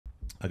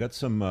I got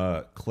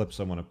some clips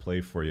I want to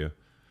play for you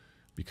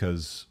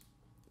because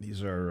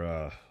these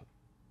are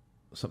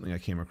something I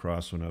came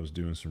across when I was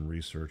doing some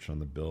research on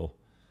the bill.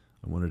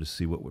 I wanted to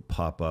see what would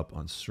pop up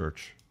on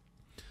search.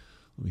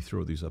 Let me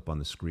throw these up on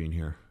the screen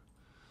here.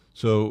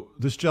 So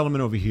this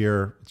gentleman over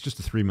here, it's just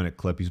a 3-minute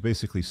clip. He's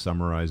basically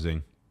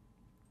summarizing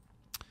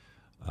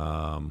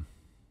Bill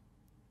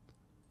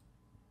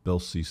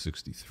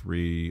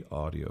C-63,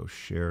 audio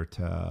share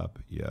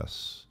tab.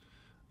 Yes.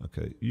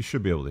 Okay, you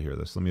should be able to hear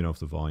this. Let me know if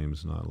the volume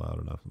is not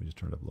loud enough. Let me just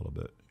turn it up a little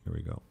bit. Here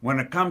we go. When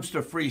it comes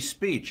to free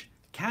speech,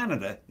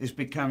 Canada is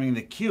becoming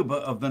the Cuba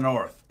of the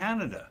North.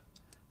 Canada.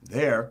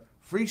 There,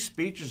 free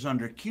speech is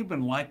under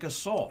Cuban-like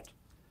assault.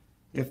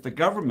 If the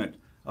government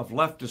of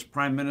leftist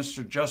Prime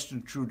Minister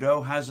Justin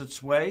Trudeau has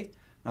its way,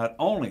 not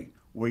only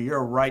will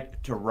your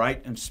right to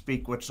write and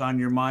speak what's on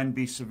your mind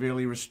be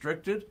severely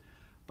restricted,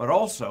 but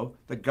also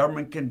the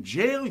government can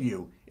jail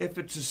you if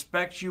it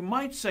suspects you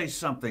might say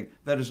something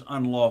that is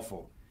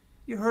unlawful.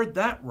 You heard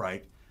that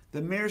right.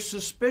 The mere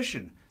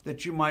suspicion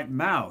that you might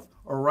mouth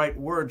or write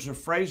words or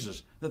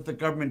phrases that the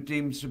government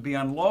deems to be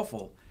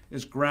unlawful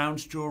is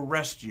grounds to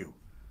arrest you.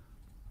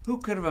 Who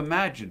could have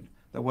imagined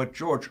that what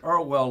George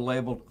Orwell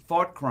labeled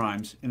thought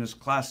crimes in his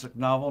classic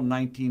novel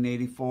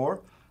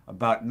 1984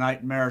 about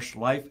nightmarish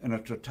life in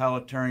a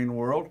totalitarian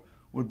world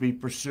would be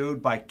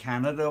pursued by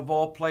Canada of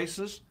all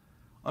places?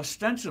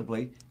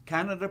 Ostensibly,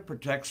 Canada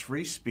protects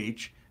free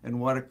speech in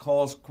what it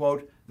calls,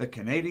 quote, the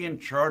Canadian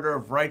Charter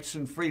of Rights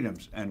and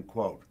Freedoms, end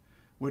quote,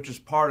 which is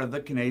part of the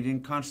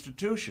Canadian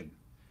Constitution.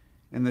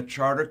 In the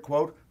Charter,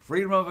 quote,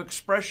 freedom of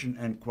expression,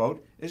 end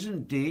quote, is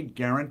indeed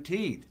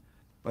guaranteed.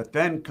 But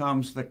then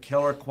comes the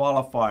killer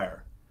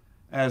qualifier,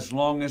 as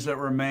long as it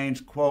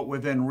remains, quote,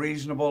 within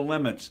reasonable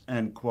limits,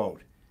 end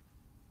quote.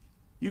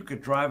 You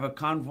could drive a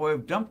convoy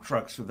of dump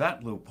trucks through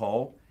that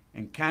loophole,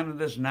 and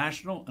Canada's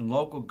national and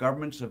local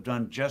governments have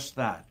done just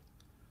that.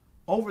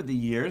 Over the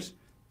years,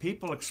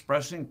 people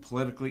expressing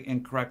politically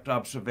incorrect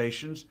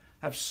observations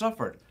have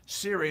suffered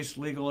serious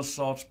legal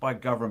assaults by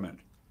government.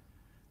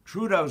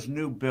 Trudeau's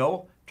new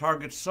bill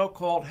targets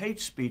so-called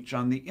hate speech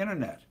on the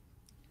internet.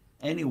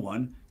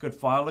 Anyone could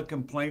file a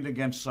complaint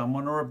against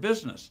someone or a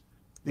business.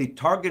 The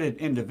targeted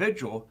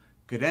individual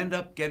could end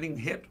up getting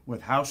hit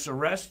with house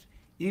arrest,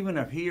 even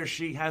if he or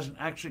she hasn't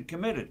actually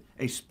committed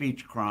a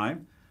speech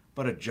crime,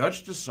 but a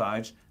judge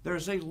decides there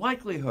is a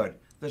likelihood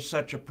that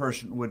such a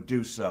person would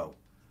do so.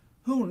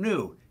 Who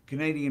knew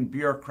Canadian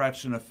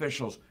bureaucrats and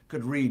officials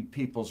could read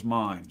people's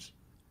minds?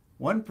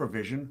 One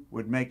provision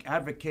would make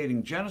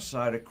advocating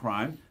genocide a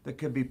crime that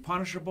could be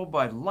punishable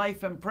by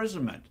life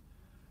imprisonment.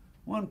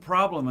 One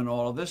problem in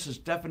all of this is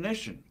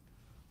definition.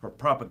 For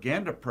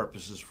propaganda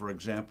purposes, for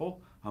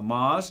example,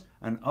 Hamas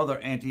and other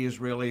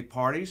anti-Israeli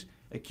parties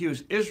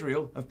accuse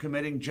Israel of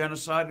committing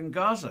genocide in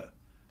Gaza.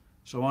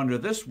 So under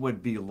this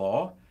would-be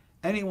law,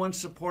 anyone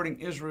supporting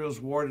Israel's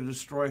war to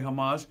destroy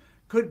Hamas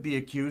could be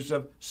accused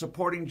of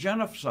supporting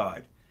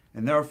genocide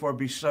and therefore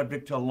be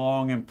subject to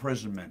long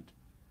imprisonment.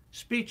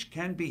 Speech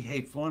can be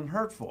hateful and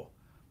hurtful,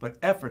 but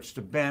efforts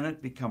to ban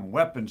it become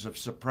weapons of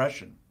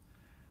suppression.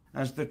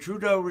 As the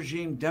Trudeau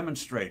regime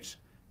demonstrates,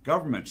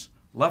 governments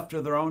left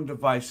to their own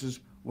devices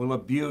will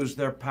abuse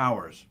their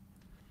powers.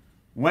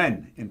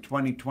 When, in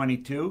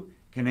 2022,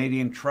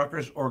 Canadian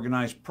truckers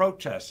organized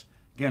protests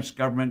against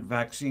government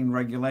vaccine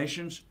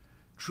regulations,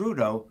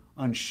 Trudeau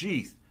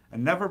unsheathed a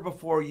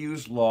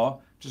never-before-used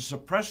law to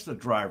suppress the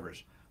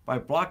drivers by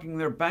blocking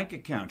their bank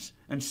accounts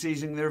and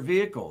seizing their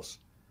vehicles.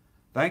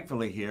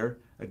 Thankfully here,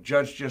 a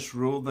judge just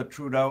ruled that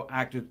Trudeau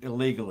acted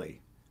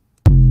illegally.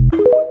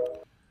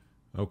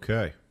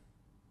 Okay.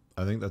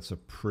 I think that's a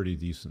pretty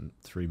decent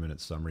 3-minute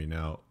summary.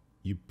 Now,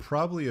 you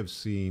probably have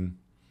seen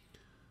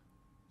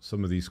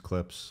some of these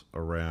clips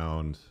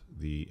around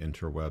the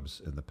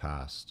interwebs in the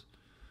past.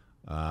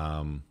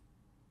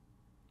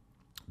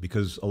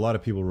 Because a lot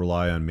of people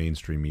rely on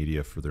mainstream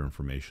media for their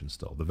information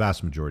still. The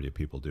vast majority of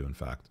people do, in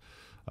fact,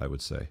 I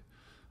would say.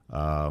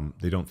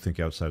 They don't think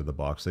outside of the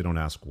box. They don't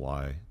ask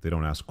why. They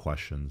don't ask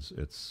questions.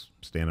 It's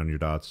stand on your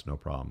dots, no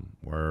problem.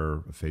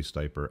 Wear a face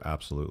diaper,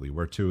 absolutely.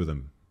 Wear 2 of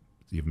them,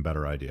 even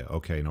better idea.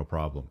 Okay, no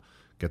problem.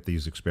 Get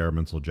these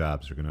experimental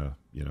jabs. They're going to,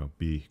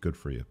 be good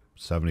for you.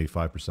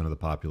 75% of the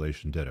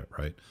population did it,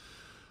 right?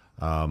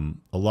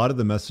 A lot of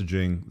the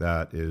messaging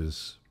that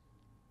is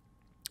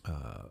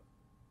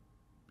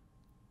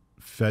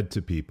fed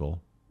to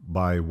people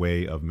by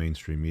way of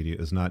mainstream media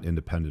is not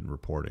independent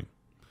reporting.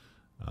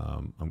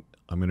 I'm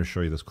going to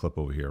show you this clip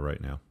over here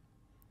right now.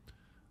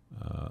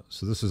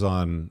 So this is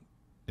on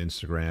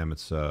Instagram.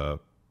 It's a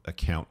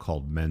account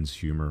called Men's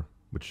Humor,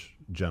 which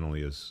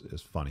generally is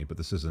funny, but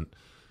this isn't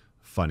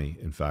funny.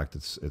 In fact,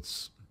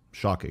 it's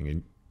shocking.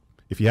 And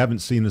if you haven't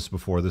seen this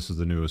before, this is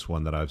the newest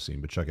one that I've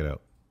seen, but check it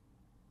out.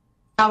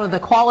 Out of the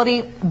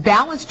quality,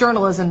 balanced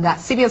journalism that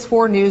CBS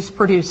 4 News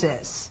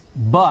produces.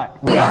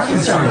 But we are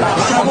concerned about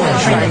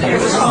troubling,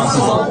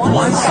 irresponsible,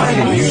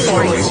 one-sided news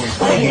stories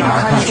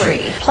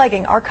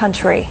plaguing our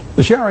country.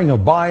 The sharing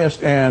of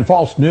biased and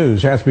false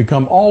news has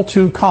become all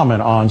too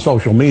common on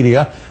social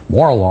media.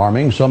 More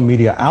alarming, some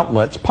media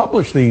outlets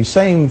publish these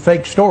same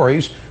fake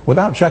stories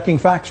without checking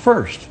facts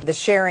first. The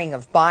sharing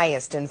of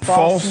biased and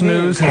false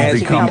news has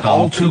become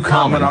all too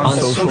common on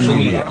social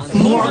media.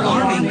 More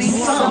alarming,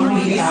 some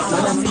media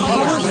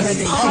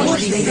outlets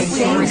publish these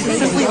same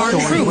fake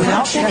stories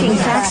without checking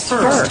facts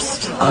first.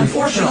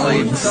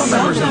 Unfortunately, some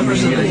members of the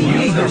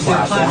media use their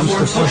platforms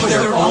to push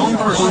their own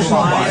personal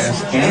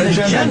bias and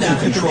agenda to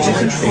control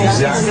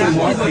exactly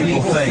what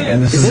people think.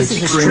 And this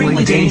is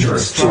extremely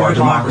dangerous to our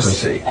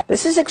democracy.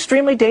 this is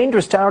extremely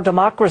dangerous to our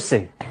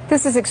democracy.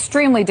 This is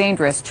extremely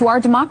dangerous to our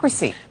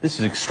democracy. This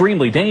is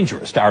extremely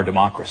dangerous to our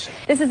democracy.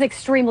 This is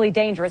extremely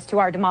dangerous to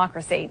our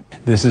democracy.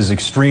 This is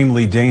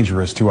extremely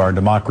dangerous to our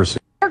democracy.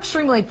 We're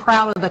extremely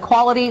proud of the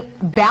quality,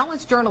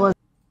 balanced journalism.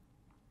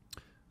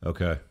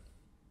 Okay.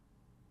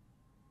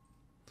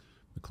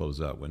 Close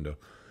that window.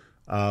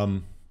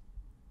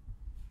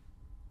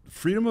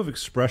 Freedom of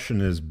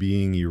expression is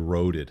being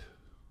eroded.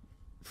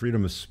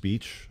 Freedom of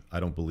speech, I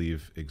don't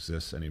believe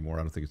exists anymore.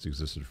 I don't think it's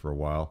existed for a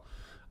while.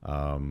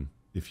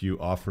 If you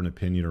offer an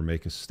opinion or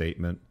make a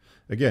statement,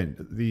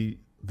 again,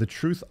 the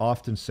truth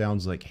often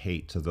sounds like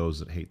hate to those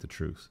that hate the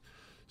truth.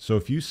 So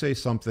if you say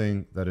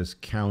something that is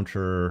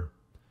counter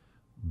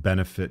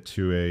benefit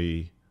to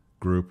a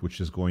group which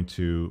is going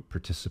to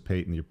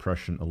participate in the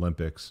Oppression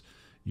Olympics,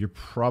 you're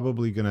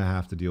probably going to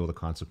have to deal with the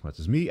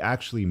consequences. Me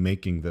actually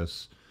making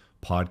this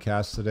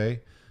podcast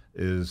today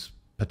is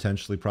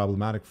potentially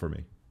problematic for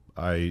me.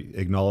 I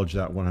acknowledge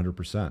that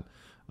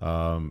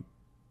 100%.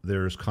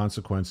 There's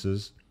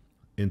consequences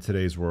in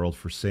today's world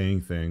for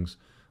saying things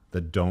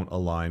that don't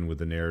align with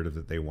the narrative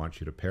that they want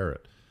you to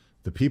parrot.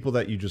 The people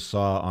that you just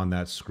saw on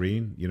that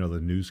screen, you know, the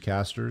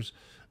newscasters,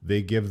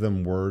 they give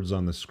them words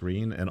on the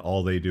screen and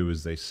all they do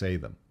is they say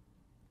them.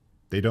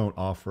 They don't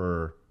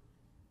offer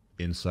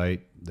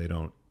insight. They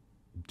don't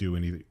do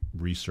any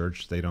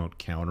research. They don't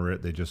counter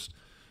it.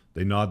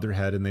 They nod their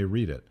head and they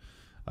read it.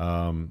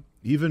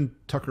 Even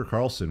Tucker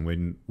Carlson,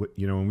 when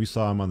we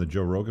saw him on the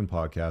Joe Rogan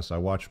podcast, I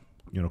watched,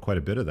 quite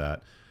a bit of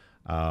that.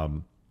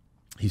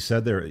 He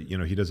said there,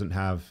 he doesn't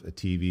have a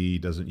TV,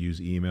 doesn't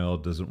use email,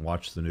 doesn't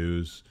watch the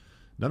news,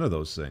 none of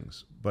those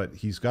things. But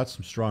he's got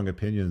some strong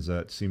opinions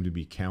that seem to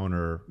be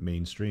counter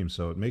mainstream.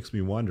 So it makes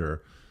me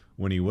wonder,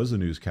 when he was a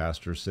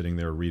newscaster sitting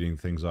there reading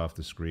things off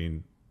the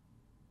screen,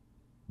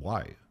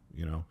 why?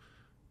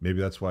 Maybe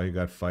that's why he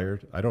got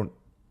fired. I don't,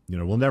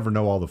 we'll never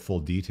know all the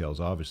full details,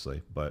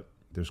 obviously, but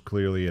there's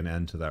clearly an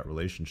end to that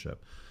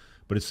relationship.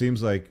 But it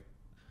seems like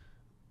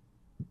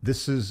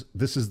this is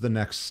the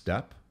next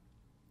step,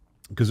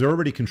 because they're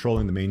already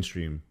controlling the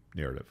mainstream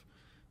narrative.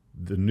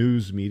 The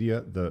news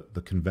media, the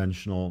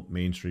conventional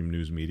mainstream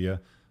news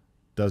media,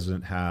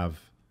 doesn't have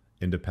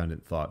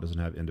independent thought, doesn't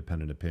have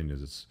independent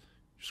opinions. Its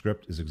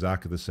script is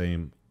exactly the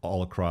same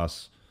all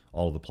across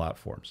all of the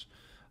platforms.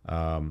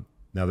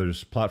 Now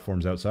there's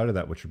platforms outside of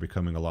that which are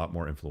becoming a lot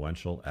more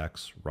influential.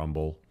 X,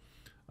 Rumble,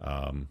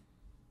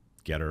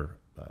 Getter.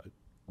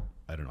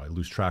 I don't know. I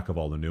lose track of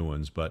all the new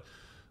ones, but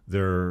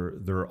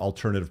they're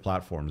alternative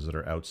platforms that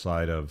are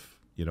outside of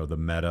the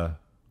Meta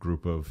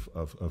group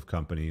of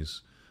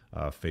companies,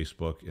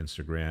 Facebook,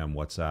 Instagram,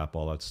 WhatsApp,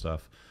 all that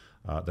stuff,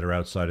 that are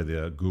outside of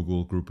the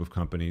Google group of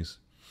companies,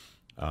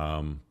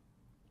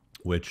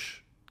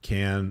 which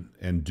can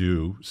and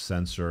do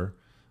censor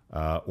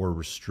or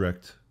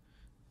restrict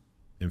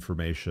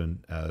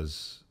information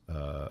as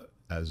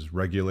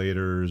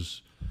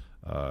regulators,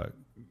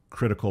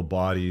 critical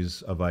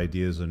bodies of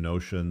ideas and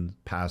notion,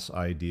 pass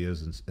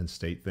ideas and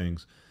state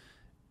things.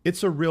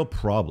 It's a real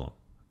problem.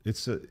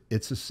 It's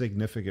a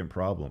significant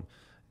problem.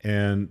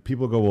 And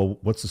people go, well,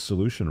 what's the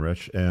solution,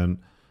 Rich? And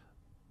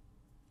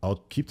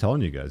I'll keep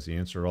telling you guys, the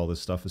answer to all this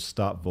stuff is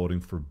stop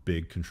voting for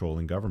big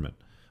controlling government.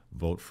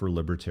 Vote for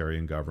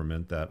libertarian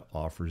government that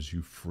offers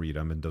you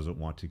freedom and doesn't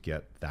want to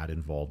get that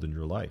involved in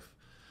your life.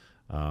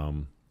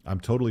 I'm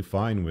totally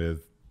fine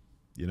with,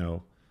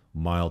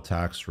 mild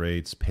tax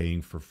rates,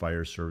 paying for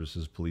fire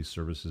services, police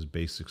services,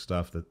 basic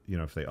stuff that,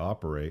 if they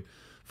operate.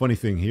 Funny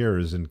thing here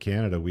is in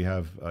Canada, we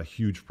have a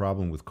huge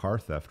problem with car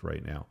theft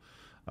right now.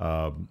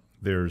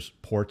 There's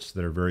ports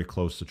that are very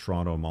close to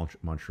Toronto and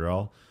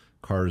Montreal.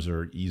 Cars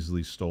are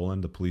easily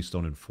stolen. The police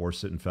don't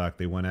enforce it. In fact,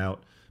 they went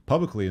out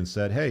publicly and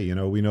said, hey,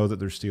 we know that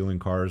they're stealing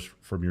cars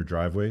from your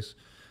driveways.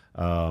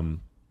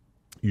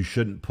 You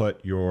shouldn't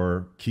put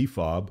your key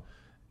fob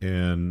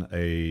in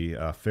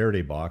a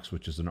Faraday box,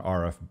 which is an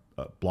RF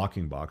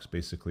blocking box.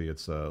 Basically,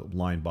 it's a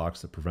line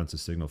box that prevents a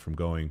signal from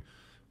going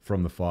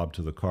from the fob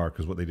to the car,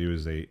 because what they do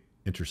is they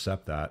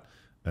intercept that,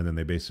 and then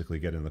they basically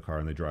get in the car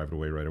and they drive it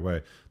away right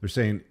away. They're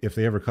saying if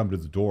they ever come to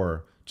the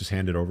door, just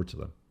hand it over to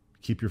them.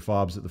 Keep your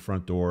fobs at the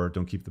front door.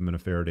 Don't keep them in a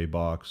Faraday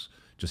box.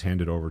 Just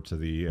hand it over to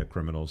the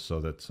criminals, so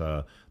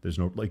that there's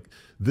no,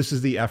 this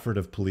is the effort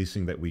of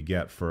policing that we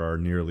get for our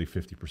nearly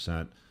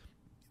 50%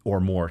 or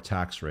more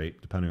tax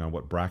rate, depending on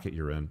what bracket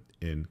you're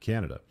in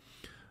Canada.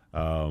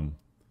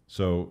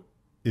 So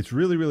it's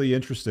really, really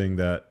interesting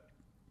that,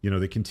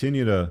 they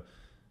continue to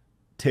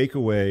take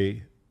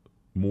away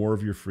more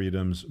of your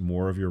freedoms,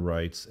 more of your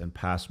rights, and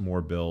pass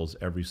more bills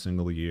every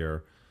single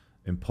year,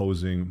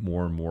 imposing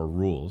more and more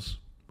rules.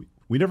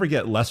 We never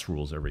get less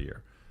rules every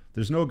year.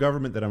 There's no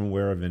government that I'm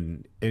aware of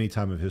in any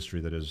time of history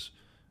that has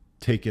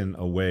taken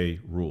away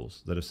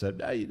rules, that have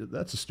said, hey,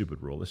 that's a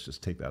stupid rule, let's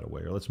just take that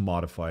away, or let's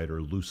modify it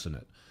or loosen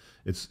it.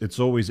 It's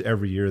always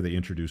every year they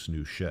introduce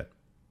new shit.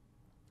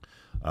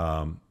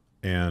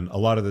 And a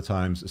lot of the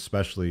times,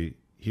 especially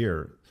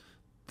here,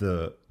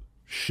 the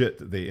shit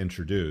that they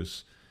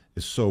introduce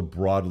is so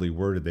broadly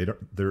worded.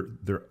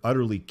 They're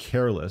utterly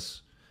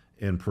careless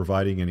in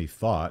providing any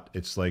thought.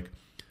 It's like,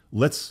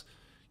 let's,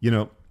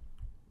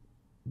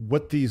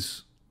 what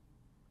these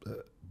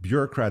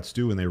bureaucrats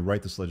do when they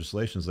write this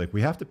legislation is like,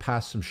 we have to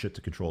pass some shit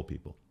to control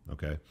people.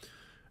 Okay.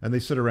 And they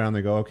sit around,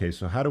 they go, okay,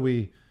 so how do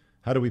we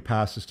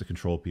pass this to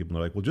control people? And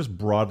they're like, well, just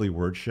broadly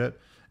word shit.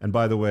 And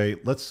by the way,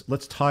 let's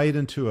tie it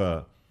into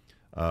a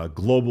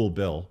global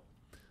bill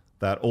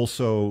that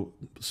also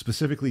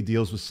specifically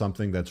deals with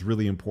something that's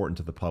really important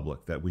to the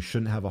public that we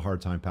shouldn't have a hard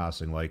time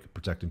passing, like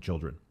protecting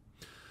children.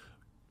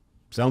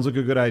 Sounds like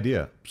a good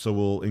idea. So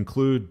we'll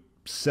include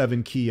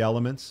 7 key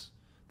elements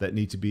that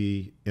need to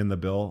be in the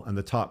bill, and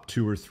the top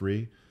 2 or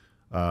 3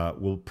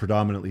 will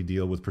predominantly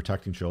deal with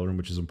protecting children,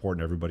 which is important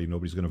to everybody.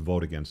 Nobody's going to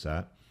vote against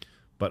that.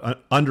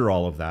 But under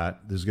all of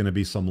that, there's going to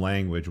be some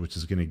language which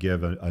is going to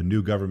give a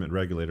new government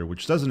regulator,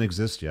 which doesn't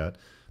exist yet,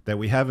 that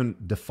we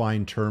haven't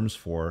defined terms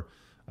for,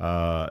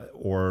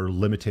 or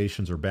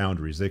limitations or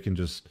boundaries. They can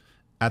just,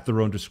 at their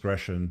own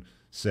discretion,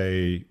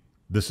 say,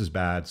 this is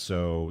bad,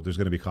 so there's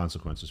going to be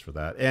consequences for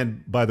that.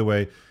 And by the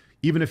way,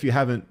 even if you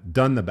haven't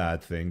done the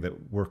bad thing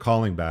that we're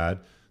calling bad,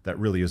 that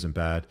really isn't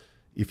bad,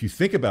 if you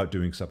think about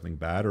doing something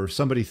bad, or if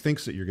somebody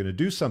thinks that you're going to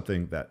do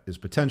something that is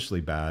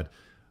potentially bad,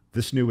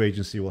 this new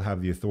agency will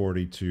have the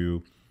authority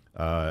to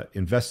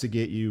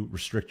investigate you,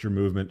 restrict your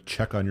movement,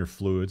 check on your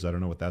fluids. I don't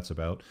know what that's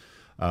about,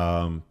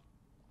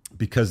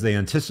 because they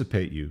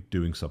anticipate you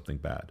doing something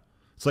bad.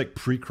 It's like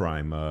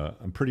pre-crime.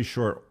 I'm pretty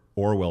sure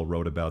Orwell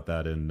wrote about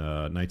that in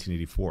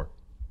 1984.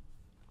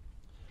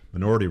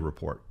 Minority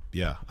Report.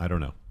 Yeah, I don't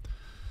know.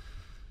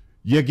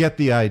 You get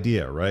the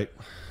idea, right?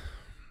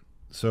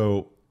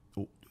 So,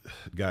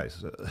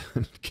 guys,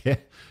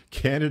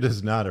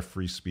 Canada's not a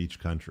free speech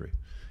country,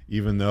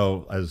 even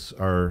though, as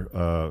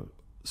our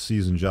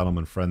seasoned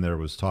gentleman friend there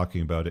was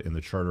talking about it in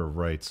the Charter of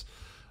Rights,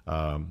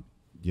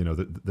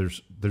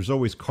 there's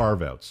always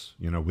carve-outs,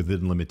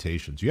 within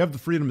limitations. You have the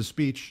freedom of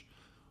speech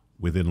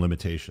within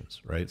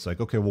limitations, right? It's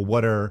like, okay, well,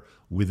 what are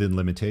within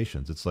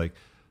limitations? It's like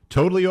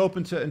totally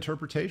open to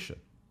interpretation.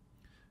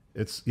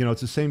 It's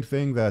the same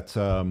thing that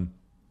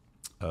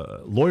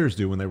lawyers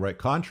do when they write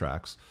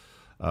contracts.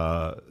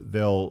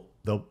 They'll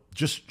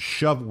just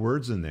shove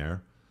words in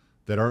there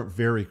that aren't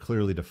very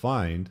clearly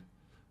defined,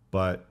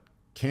 but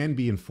can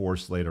be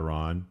enforced later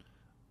on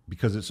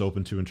because it's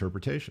open to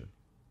interpretation,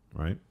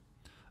 right?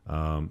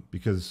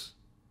 Because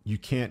you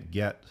can't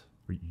get,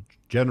 or you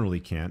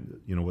generally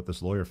can't, what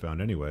this lawyer found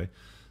anyway,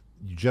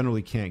 you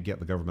generally can't get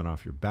the government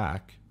off your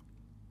back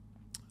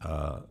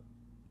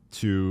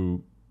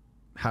to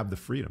have the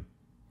freedom,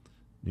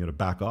 to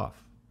back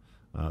off.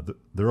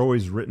 They're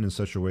always written in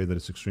such a way that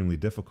it's extremely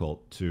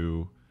difficult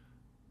to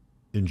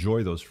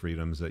enjoy those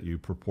freedoms that you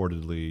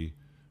purportedly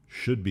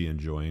should be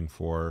enjoying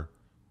for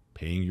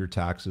paying your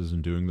taxes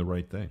and doing the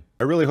right thing.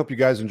 I really hope you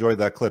guys enjoyed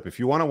that clip. If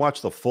you want to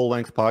watch the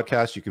full-length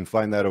podcast, you can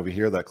find that over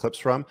here, that clip's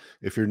from.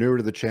 If you're newer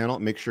to the channel,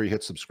 make sure you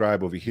hit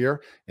subscribe over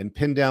here, and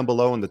pin down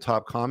below in the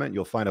top comment,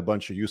 you'll find a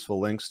bunch of useful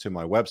links to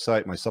my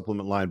website, my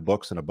supplement line,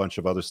 books, and a bunch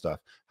of other stuff.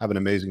 Have an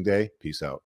amazing day. Peace out.